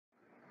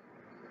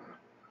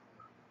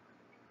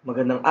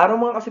Magandang araw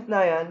mga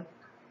kasipnayan!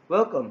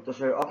 Welcome to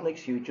Sir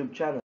Ocnic's YouTube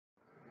channel.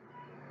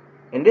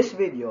 In this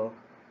video,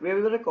 we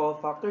will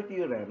recall factor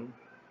theorem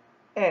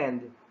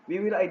and we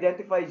will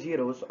identify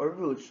zeros or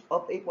roots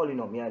of a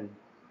polynomial.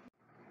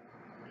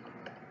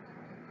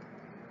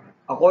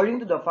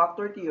 According to the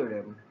factor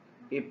theorem,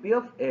 if p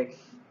of x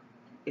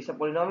is a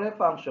polynomial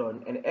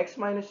function and x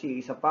minus c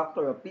is a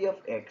factor of p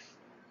of x,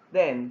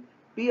 then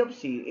p of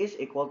c is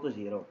equal to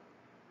 0.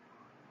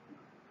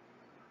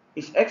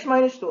 Is x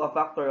minus 2 a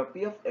factor of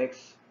p of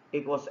x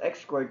equals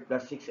x squared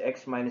plus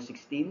 6x minus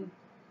 16?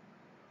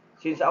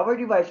 Since our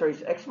divisor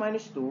is x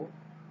minus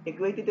 2,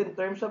 equate it in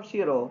terms of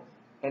 0,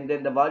 and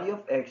then the value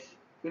of x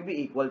will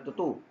be equal to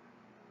 2.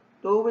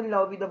 2 will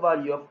now be the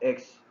value of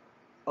x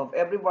of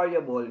every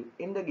variable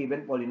in the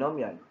given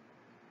polynomial.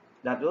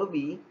 That will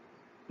be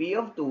p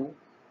of 2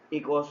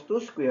 equals 2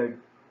 squared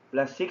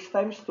plus 6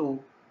 times 2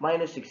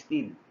 minus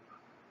 16,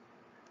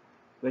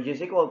 which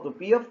is equal to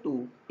p of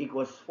 2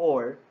 equals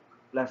 4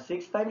 plus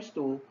 6 times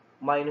 2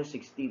 minus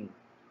 16,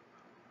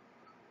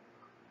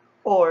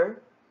 or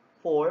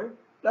 4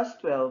 plus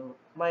 12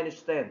 minus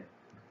 10,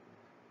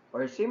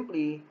 or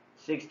simply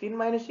 16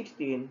 minus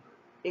 16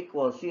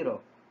 equals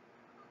 0.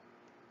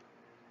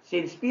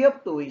 Since p of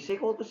 2 is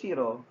equal to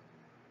 0,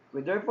 we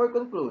therefore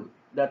conclude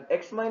that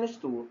x minus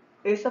 2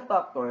 is a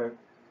factor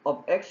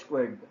of x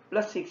squared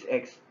plus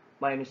 6x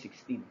minus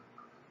 16.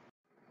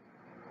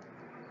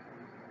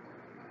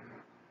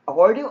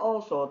 According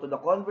also to the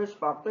converse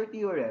factor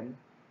theorem,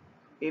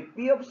 if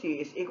p of c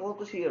is equal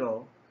to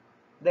 0,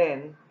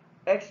 then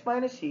x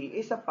minus c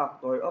is a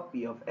factor of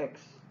p of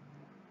x.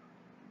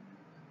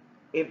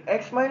 If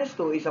x minus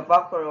 2 is a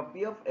factor of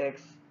p of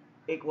x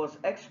equals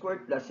x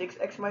squared plus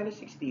 6x minus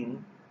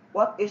 16,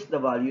 what is the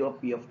value of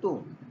p of 2?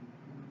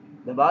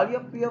 The value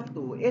of p of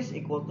 2 is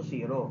equal to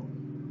 0.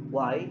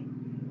 Why?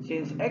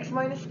 Since x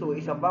minus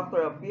 2 is a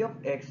factor of p of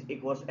x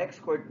equals x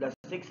squared plus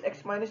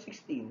 6x minus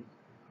 16,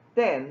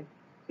 then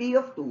p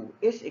of 2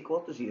 is equal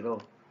to 0.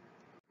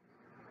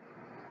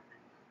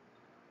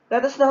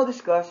 Let us now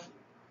discuss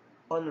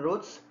on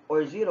roots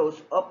or zeros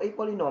of a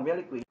polynomial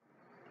equation.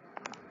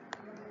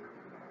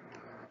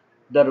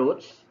 The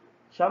roots,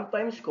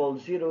 sometimes called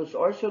zeros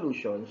or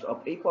solutions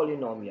of a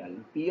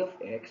polynomial p of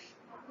x,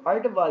 are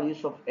the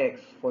values of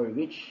x for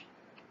which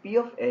p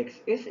of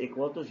x is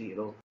equal to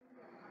 0.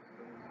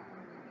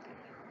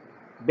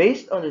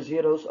 Based on the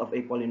zeros of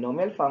a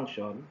polynomial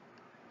function,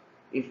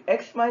 if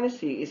x minus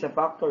c is a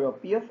factor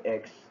of p of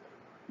x,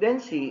 then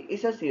c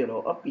is a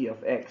zero of p of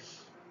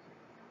x.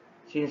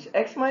 Since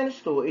x minus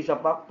 2 is a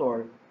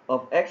factor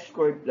of x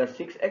squared plus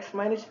 6x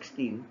minus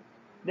 16,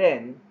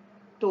 then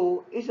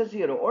 2 is a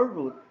zero or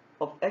root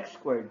of x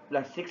squared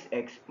plus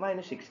 6x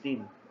minus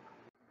 16.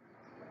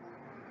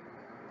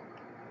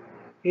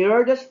 Here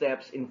are the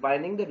steps in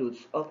finding the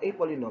roots of a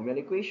polynomial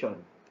equation.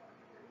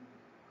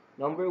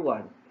 Number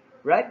 1.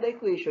 Write the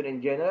equation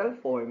in general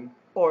form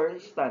or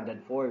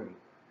standard form.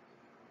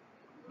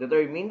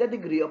 Determine the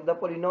degree of the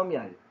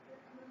polynomial,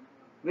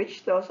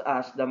 which tells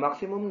us the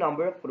maximum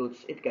number of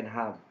roots it can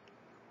have.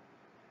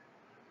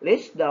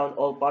 List down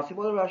all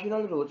possible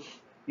rational roots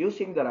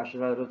using the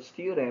rational roots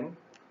theorem.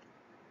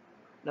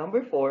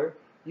 Number 4.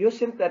 Use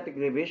synthetic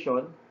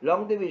division,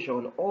 long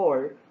division,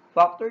 or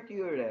factor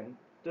theorem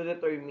to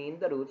determine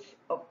the roots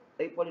of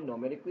a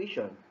polynomial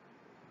equation.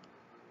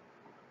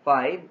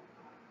 5.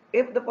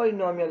 If the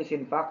polynomial is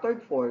in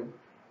factored form,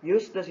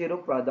 use the zero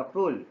product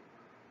rule.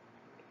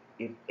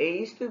 If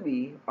a is to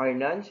b are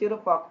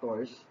non-zero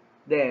factors,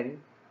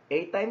 then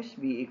a times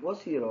b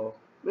equals 0,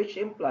 which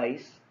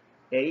implies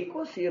a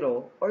equals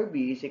 0 or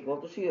b is equal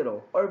to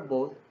 0, or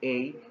both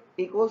a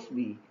equals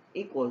b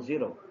equals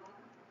 0.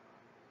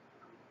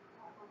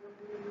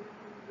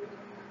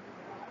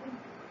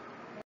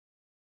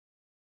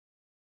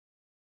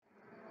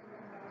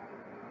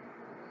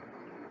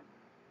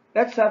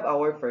 Let's have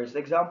our first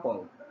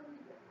example.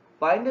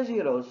 Find the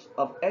zeros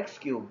of x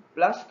cubed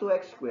plus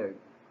 2x squared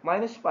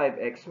minus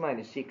 5x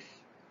minus 6.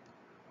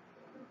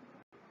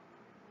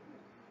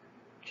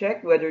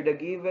 Check whether the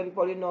given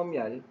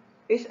polynomial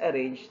is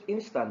arranged in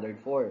standard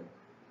form.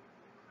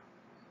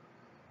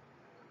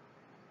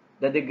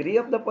 The degree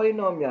of the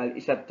polynomial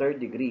is a third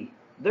degree.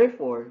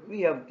 Therefore,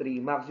 we have 3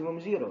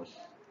 maximum zeros.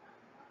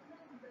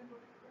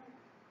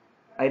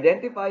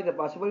 Identify the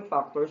possible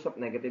factors of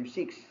negative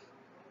 6,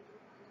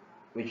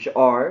 which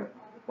are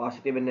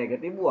positive and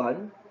negative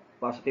 1,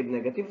 positive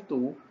negative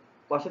 2,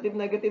 positive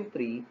negative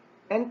 3,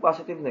 and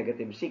positive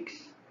negative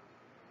 6.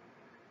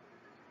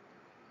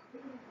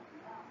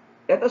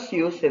 Let us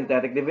use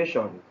synthetic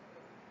division.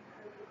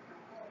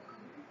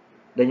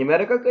 The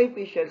numerical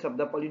coefficients of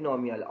the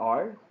polynomial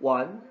are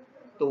 1,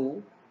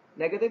 2,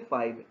 negative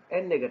 5,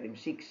 and negative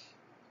 6.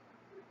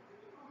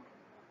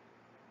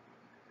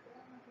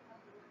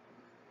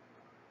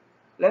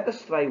 Let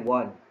us try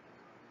 1.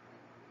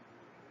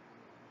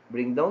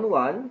 Bring down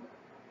 1.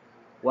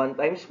 1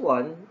 times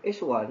 1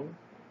 is 1.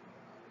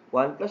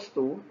 1 plus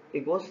 2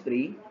 equals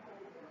 3.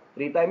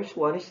 3 times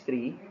 1 is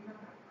 3.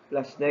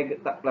 Plus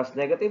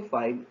negative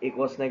 5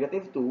 equals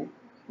negative 2.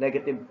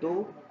 Negative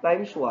 2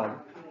 times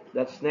 1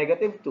 that's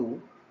negative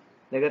 2,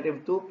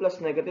 negative 2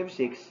 plus negative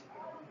 6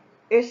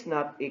 is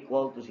not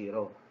equal to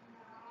 0.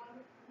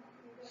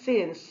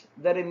 Since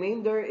the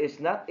remainder is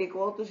not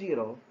equal to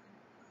 0,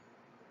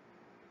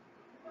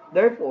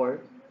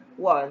 therefore,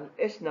 1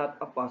 is not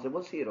a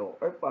possible 0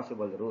 or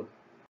possible root.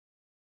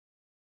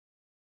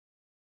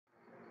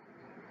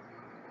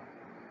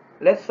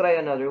 Let's try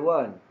another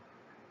one.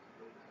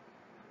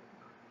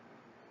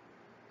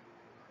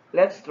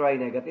 Let's try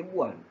negative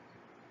 1.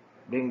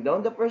 Bring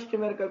down the first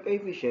numerical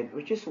coefficient,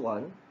 which is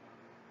 1.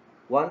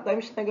 1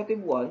 times negative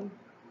 1,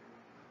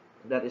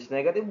 that is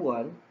negative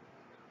 1,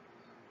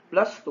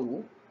 plus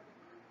 2,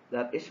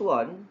 that is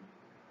 1.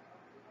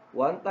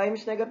 1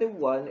 times negative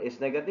 1 is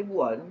negative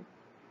 1.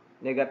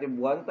 Negative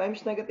 1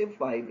 times negative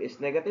 5 is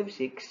negative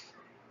 6.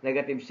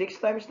 Negative 6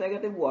 times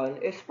negative 1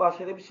 is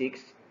positive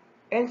 6.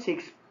 And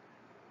 6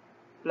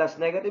 plus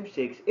negative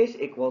 6 is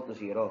equal to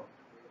 0.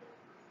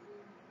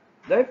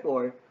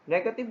 Therefore,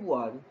 negative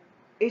 1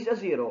 is a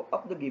 0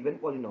 of the given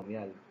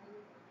polynomial.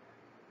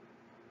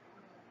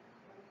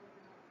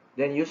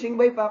 Then using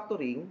by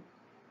factoring,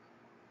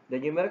 the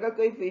numerical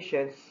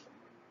coefficients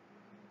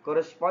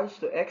corresponds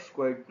to x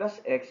squared plus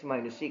x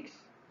minus 6.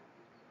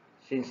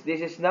 Since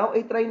this is now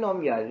a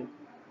trinomial,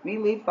 we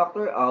may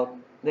factor out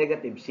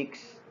negative 6.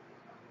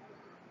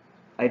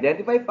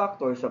 Identify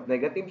factors of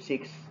negative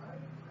 6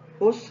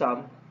 whose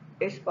sum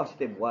is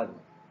positive 1.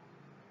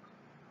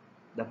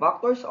 The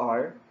factors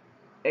are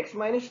x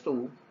minus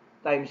 2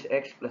 times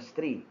x plus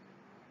 3.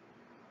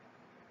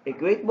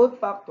 Equate both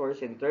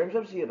factors in terms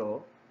of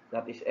 0,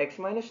 that is x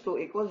minus 2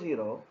 equals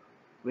 0,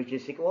 which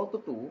is equal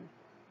to 2,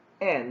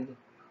 and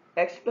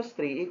x plus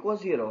 3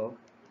 equals 0,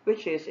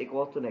 which is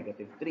equal to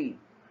negative 3.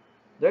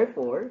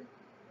 Therefore,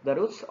 the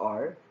roots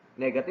are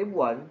negative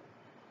 1,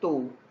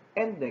 2,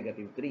 and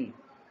negative 3.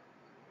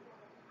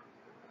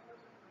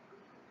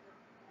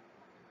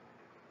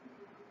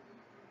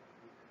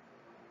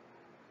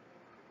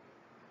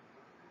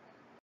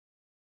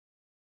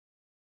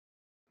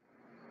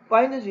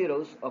 Find the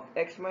zeros of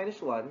x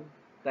minus 1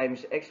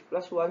 times x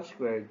plus 1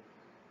 squared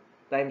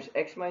times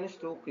x minus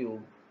 2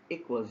 cubed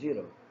equals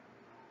 0.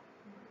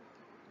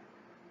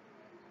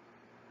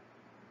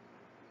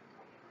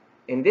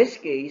 In this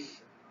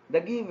case, the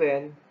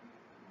given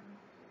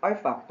are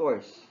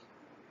factors.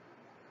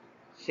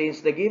 Since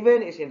the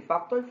given is in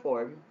factored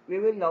form, we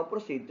will now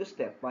proceed to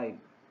step 5.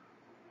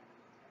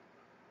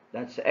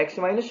 That's x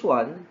minus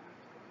 1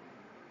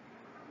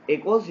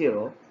 equals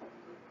 0,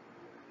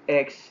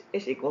 x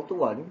is equal to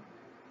 1,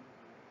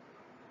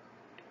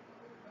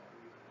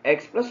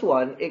 x plus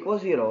 1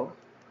 equals 0,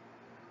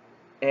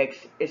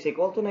 x is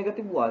equal to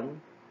negative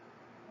 1,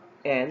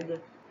 and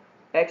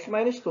x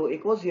minus 2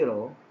 equals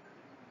 0,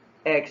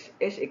 x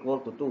is equal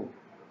to 2.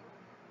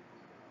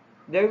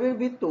 There will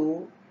be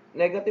 2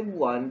 negative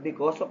 1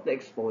 because of the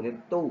exponent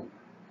 2,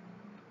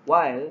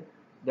 while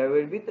there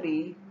will be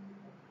 3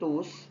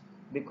 2's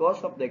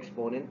because of the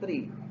exponent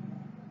 3.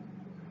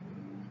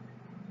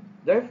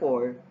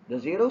 Therefore, the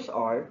zeros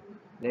are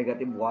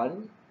negative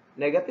 1,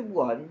 negative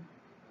 1,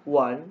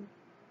 1,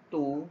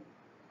 2,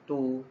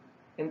 2,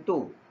 and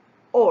 2.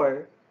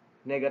 Or,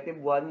 negative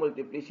 1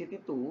 multiplicity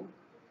 2,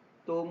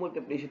 2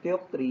 multiplicity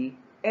of 3,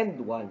 and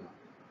 1.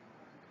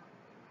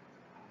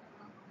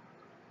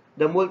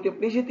 The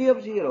multiplicity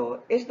of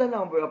 0 is the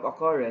number of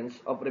occurrence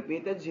of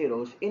repeated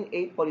zeros in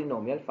a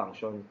polynomial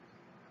function.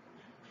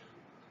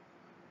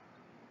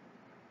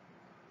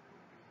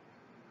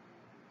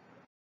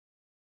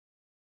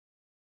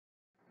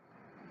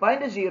 Find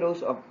the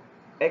zeros of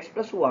x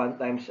plus 1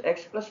 times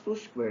x plus 2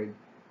 squared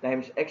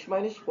times x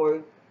minus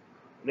 4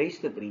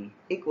 raised to 3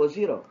 equals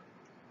 0.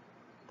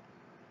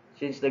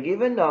 Since the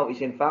given now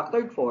is in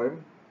factored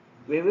form,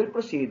 we will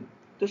proceed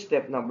to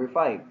step number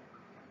 5.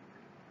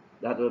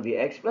 That will be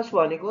x plus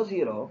 1 equals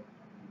 0,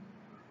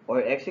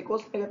 or x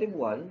equals negative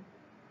 1,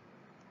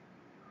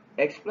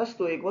 x plus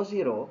 2 equals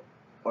 0,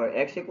 or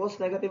x equals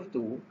negative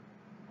 2,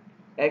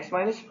 x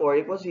minus 4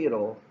 equals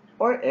 0,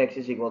 or x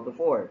is equal to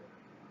 4.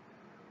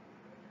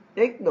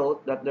 Take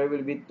note that there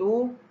will be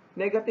 2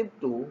 negative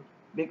 2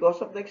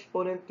 because of the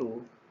exponent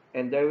 2,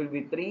 and there will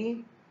be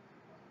 3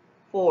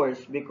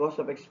 4's because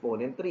of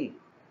exponent 3.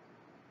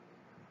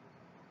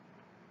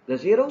 The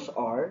zeros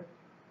are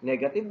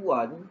negative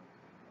 1,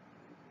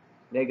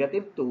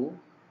 negative 2,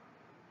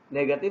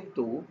 negative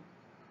 2,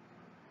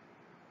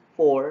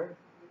 4,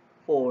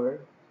 4,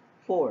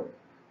 4.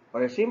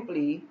 Or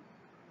simply,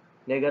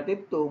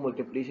 negative 2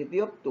 multiplicity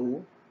of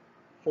 2,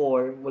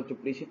 4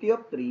 multiplicity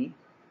of 3,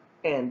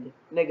 and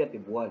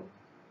negative 1.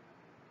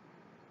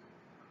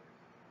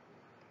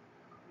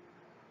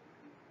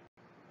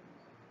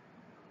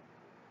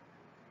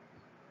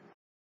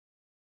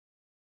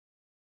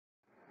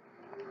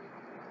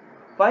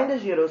 Find the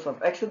zeros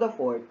of x to the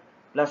fourth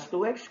plus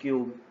 2x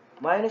cubed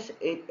minus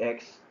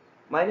 8x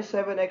minus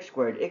 7x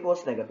squared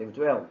equals negative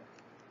 12.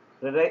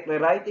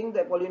 Rewriting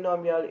the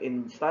polynomial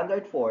in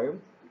standard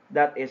form,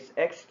 that is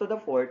x to the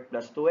fourth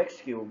plus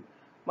 2x cubed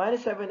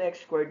minus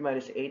 7x squared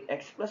minus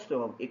 8x plus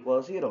 12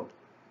 equals 0.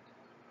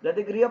 The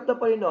degree of the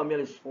polynomial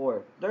is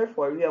 4.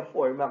 Therefore, we have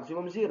 4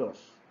 maximum zeros.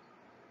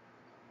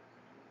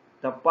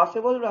 The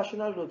possible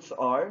rational roots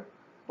are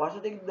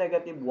positive,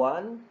 negative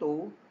 1,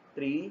 2,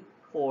 3,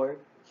 4,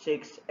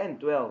 6, and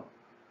 12.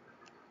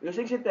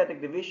 Using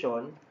synthetic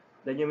division,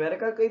 the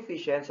numerical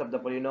coefficients of the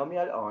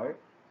polynomial are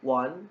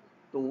 1,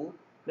 2,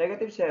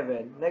 negative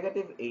 7,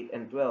 negative 8,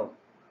 and 12.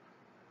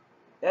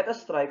 Let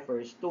us try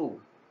first 2.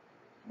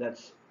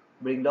 That's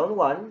bring down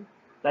 1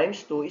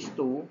 times 2 is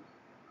 2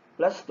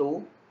 plus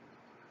 2,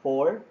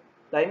 4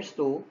 times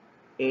 2,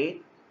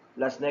 8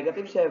 plus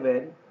negative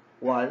 7,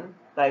 1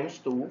 times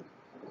 2,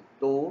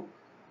 2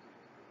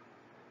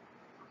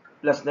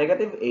 plus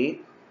negative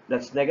 8,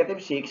 that's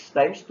negative 6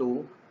 times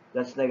 2,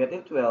 that's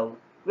negative 12,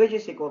 which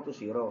is equal to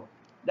 0.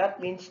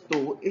 That means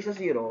 2 is a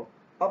 0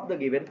 of the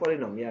given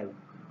polynomial.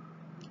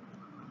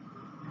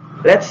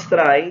 Let's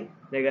try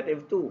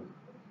negative 2.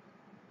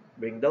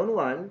 Bring down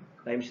 1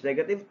 times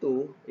negative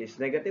 2 is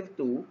negative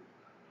 2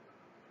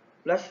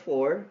 plus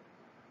 4,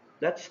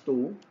 that's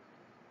 2,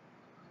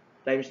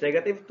 times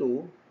negative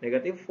 2,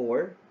 negative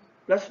 4,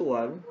 plus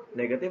 1,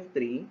 negative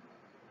 3,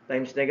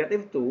 times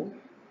negative 2,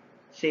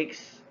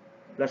 6,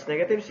 plus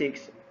negative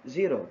 6,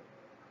 0.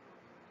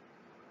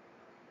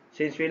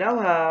 Since we now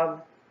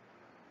have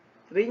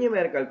 3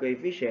 numerical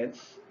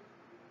coefficients,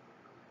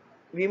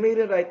 we may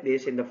rewrite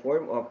this in the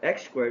form of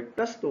x squared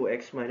plus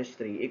 2x minus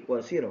 3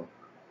 equals 0.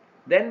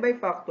 Then by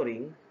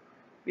factoring,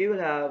 we will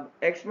have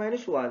x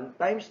minus 1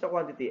 times the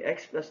quantity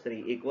x plus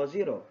 3 equals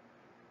 0.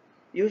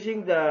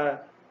 Using the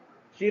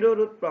zero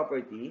root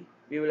property,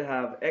 we will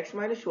have x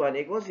minus 1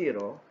 equals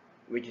 0,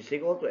 which is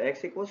equal to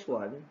x equals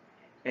 1,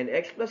 and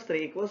x plus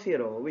 3 equals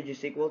 0, which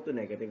is equal to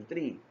negative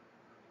 3.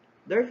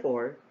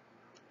 Therefore,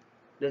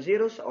 the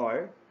zeros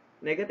are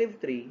negative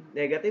 3,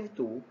 negative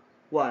 2,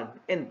 1,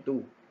 and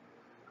 2.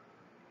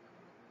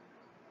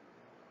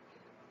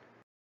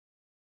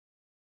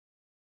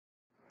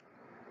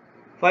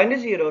 Find the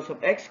zeros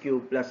of x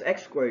cubed plus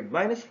x squared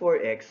minus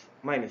 4x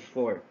minus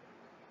 4.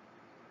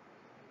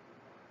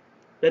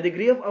 The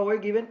degree of our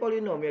given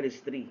polynomial is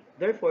 3.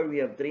 Therefore, we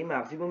have 3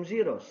 maximum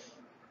zeros.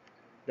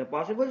 The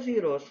possible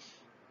zeros,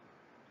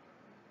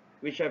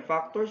 which are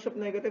factors of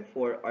negative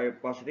 4, are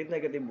positive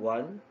negative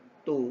 1,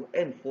 2,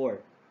 and 4.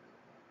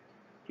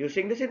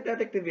 Using the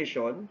synthetic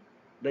division,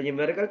 the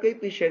numerical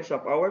coefficients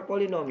of our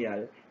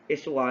polynomial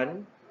is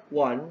 1,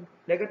 1,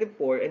 negative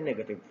 4, and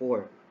negative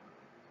 4.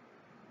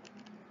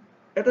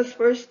 Let us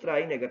first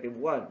try negative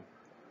 1.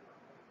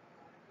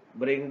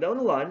 Bring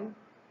down 1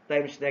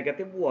 times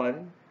negative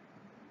 1,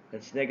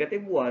 that's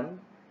negative 1,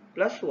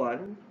 plus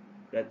 1,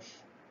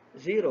 that's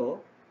 0,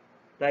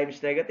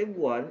 times negative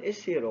 1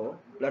 is 0,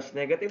 plus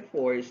negative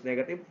 4 is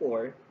negative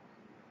 4,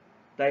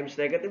 times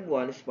negative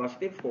 1 is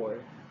positive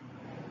 4,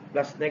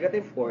 plus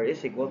negative 4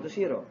 is equal to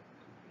 0.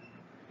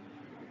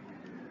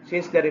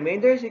 Since the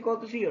remainder is equal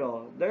to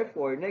 0,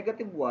 therefore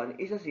negative 1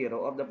 is a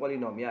 0 of the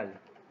polynomial.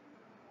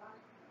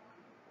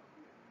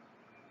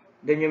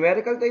 The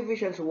numerical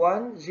coefficients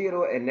 1,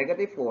 0, and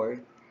negative 4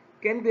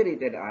 can be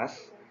written as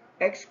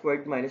x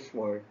squared minus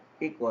 4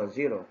 equals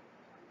 0.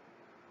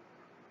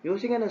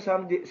 Using an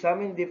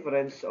summing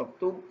difference of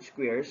two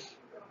squares,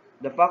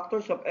 the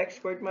factors of x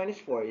squared minus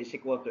 4 is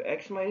equal to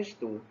x minus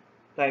 2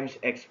 times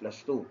x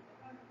plus 2,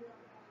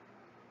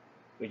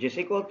 which is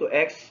equal to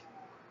x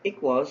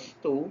equals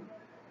 2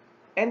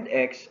 and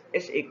x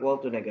is equal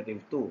to negative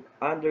 2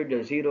 under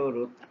the zero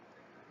root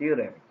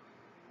theorem.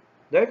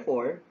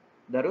 Therefore,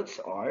 the roots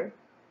are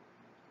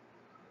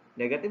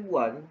negative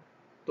 1,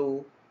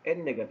 2,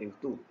 and negative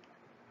 2.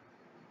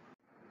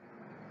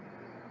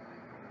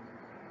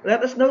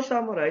 Let us now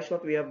summarize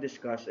what we have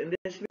discussed in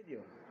this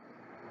video.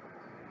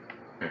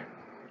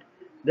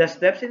 The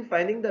steps in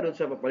finding the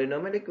roots of a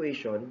polynomial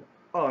equation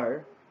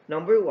are: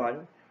 number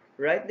 1,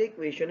 write the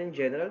equation in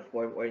general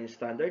form or in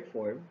standard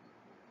form.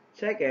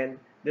 Second,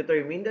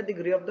 determine the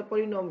degree of the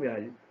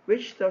polynomial,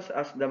 which tells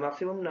us the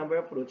maximum number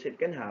of roots it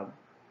can have.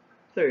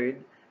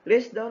 Third,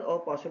 list down all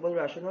possible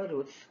rational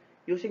roots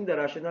using the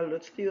rational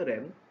roots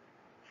theorem.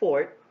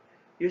 Fourth,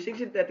 using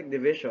synthetic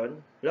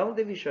division, long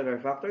division, or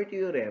factor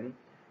theorem,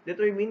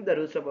 determine the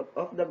roots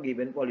of the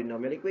given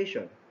polynomial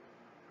equation.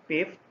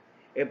 Fifth,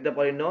 if the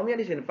polynomial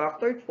is in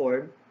factored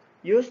form,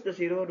 use the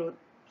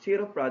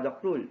zero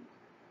product rule,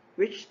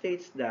 which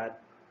states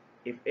that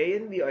if a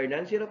and b are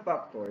non-zero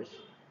factors,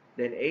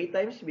 then a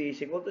times b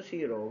is equal to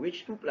 0,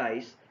 which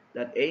implies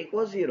that a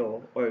equals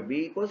 0 or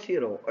b equals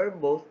 0 or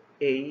both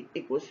a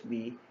equals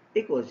b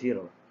equals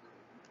 0.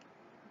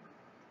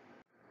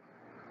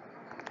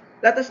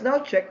 Let us now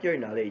check your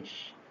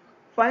knowledge.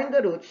 Find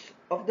the roots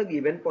of the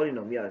given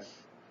polynomials.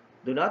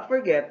 Do not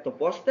forget to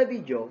pause the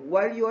video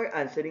while you are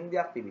answering the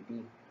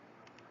activity.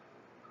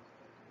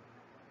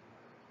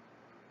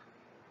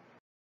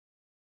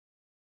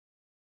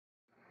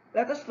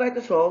 Let us try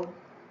to solve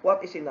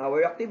what is in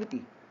our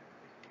activity.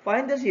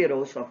 Find the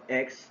zeros of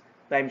x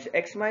times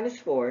x minus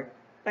 4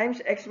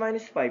 times x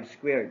minus 5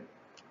 squared.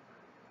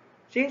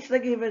 Since the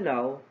given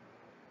now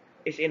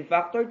is in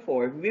factored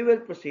form, we will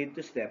proceed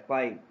to step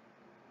 5.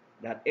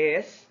 That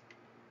is,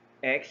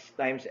 x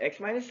times x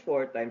minus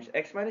 4 times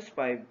x minus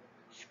 5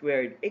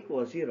 squared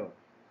equals 0.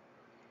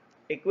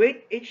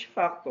 Equate each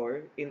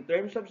factor in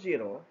terms of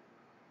 0,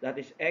 that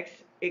is x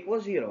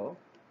equals 0,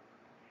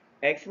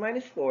 x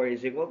minus 4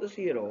 is equal to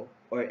 0,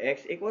 or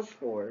x equals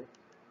 4,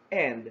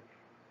 and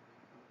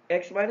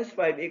x minus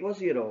 5 equals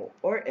 0,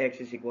 or x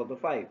is equal to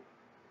 5.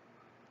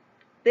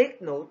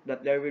 Take note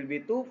that there will be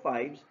two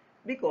 5s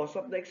because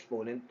of the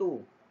exponent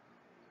 2.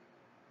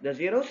 The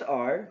zeros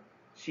are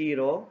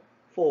 0,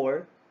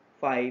 4,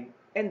 5,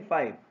 and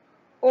 5,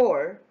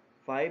 or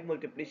 5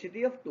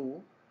 multiplicity of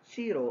 2,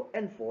 0,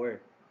 and 4.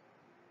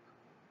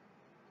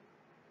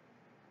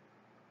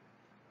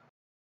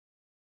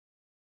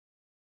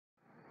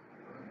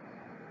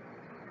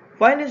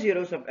 Find the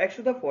zeros of x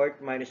to the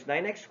fourth minus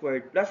 9x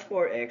squared plus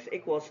 4x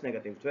equals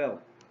negative 12.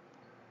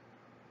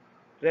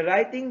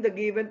 Rewriting the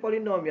given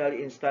polynomial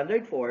in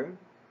standard form,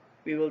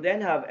 we will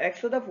then have x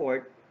to the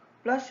fourth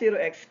plus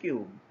 0x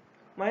cubed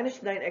minus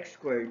 9x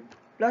squared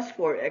plus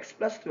 4x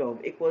plus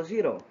 12 equals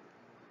 0.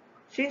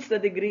 Since the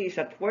degree is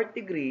at fourth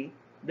degree,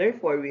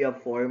 therefore we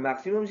have 4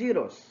 maximum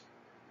zeros.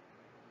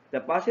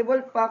 The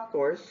possible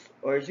factors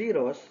or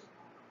zeros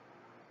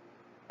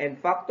and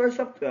factors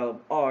of 12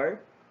 are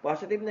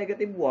positive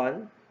negative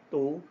 1,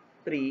 2,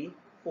 3,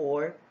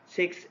 4,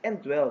 6,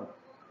 and 12.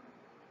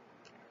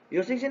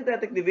 Using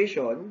synthetic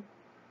division,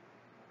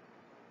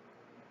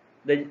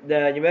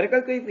 the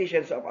numerical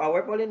coefficients of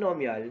our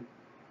polynomial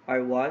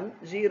are 1,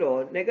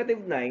 0,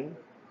 negative 9,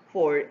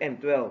 4, and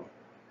 12.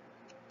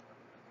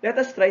 Let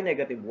us try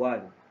negative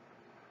 1.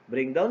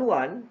 Bring down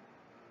 1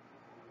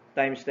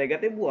 times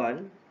negative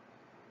 1,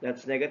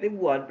 that's negative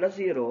 1 plus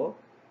 0,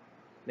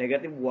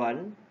 negative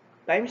 1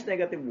 times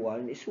negative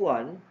 1 is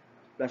 1,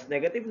 plus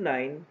negative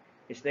 9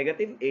 is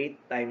negative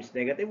 8 times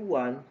negative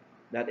 1,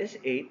 that is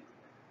 8,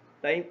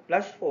 time,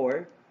 plus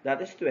 4,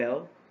 that is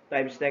 12,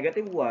 times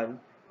negative 1,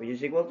 which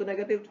is equal to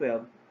negative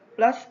 12,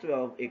 plus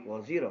 12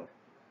 equals 0.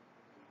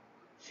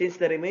 Since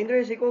the remainder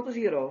is equal to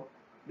 0,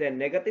 then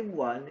negative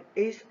 1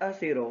 is a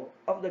 0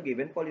 of the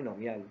given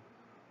polynomial.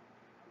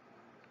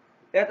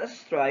 Let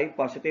us try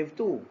positive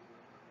 2.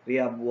 We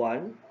have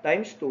 1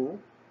 times 2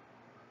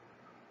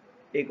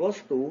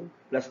 equals 2,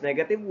 plus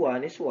negative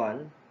 1 is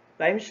 1,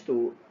 times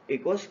 2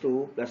 equals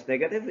 2, plus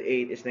negative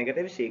 8 is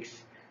negative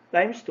 6,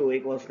 times 2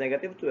 equals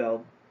negative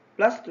 12,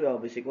 plus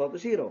 12 is equal to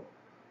 0.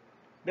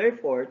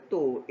 Therefore,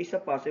 2 is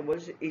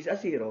a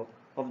 0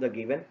 of the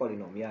given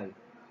polynomial.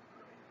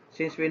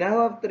 Since we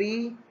now have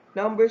 3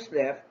 numbers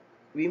left,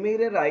 we may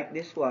rewrite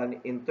this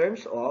one in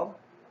terms of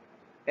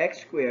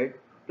x squared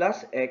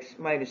plus x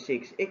minus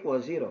 6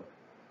 equals 0.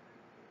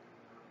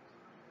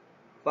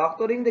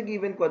 Factoring the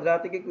given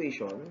quadratic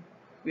equation,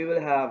 we will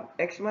have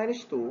x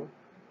minus 2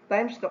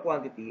 times the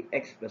quantity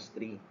x plus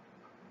 3.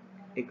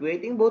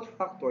 Equating both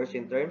factors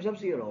in terms of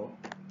 0,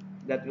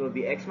 that will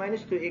be x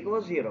minus 2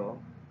 equals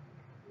 0,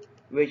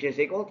 which is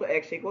equal to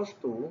x equals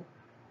 2,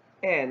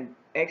 and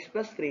x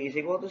plus 3 is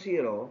equal to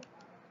 0,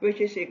 which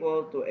is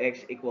equal to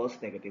x equals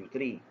negative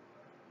 3.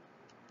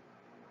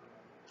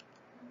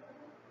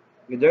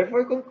 We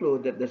therefore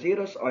conclude that the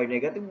zeros are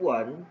negative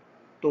 1,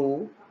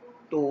 2,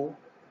 2,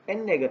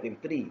 and negative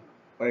 3,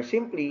 or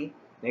simply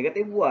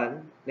negative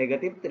 1,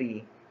 negative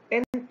 3,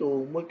 and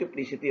 2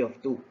 multiplicity of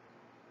 2.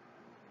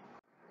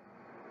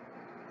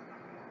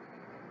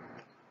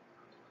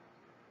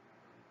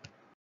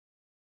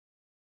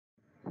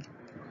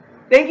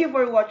 Thank you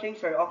for watching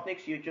Sir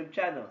Ocnic's YouTube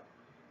channel.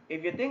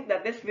 If you think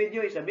that this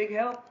video is a big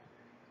help,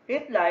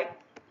 hit like,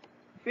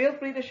 feel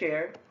free to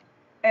share,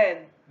 and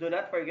do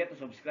not forget to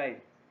subscribe.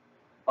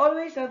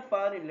 Always have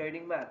fun in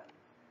learning math.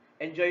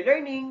 Enjoy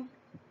learning!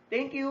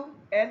 Thank you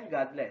and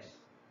God bless.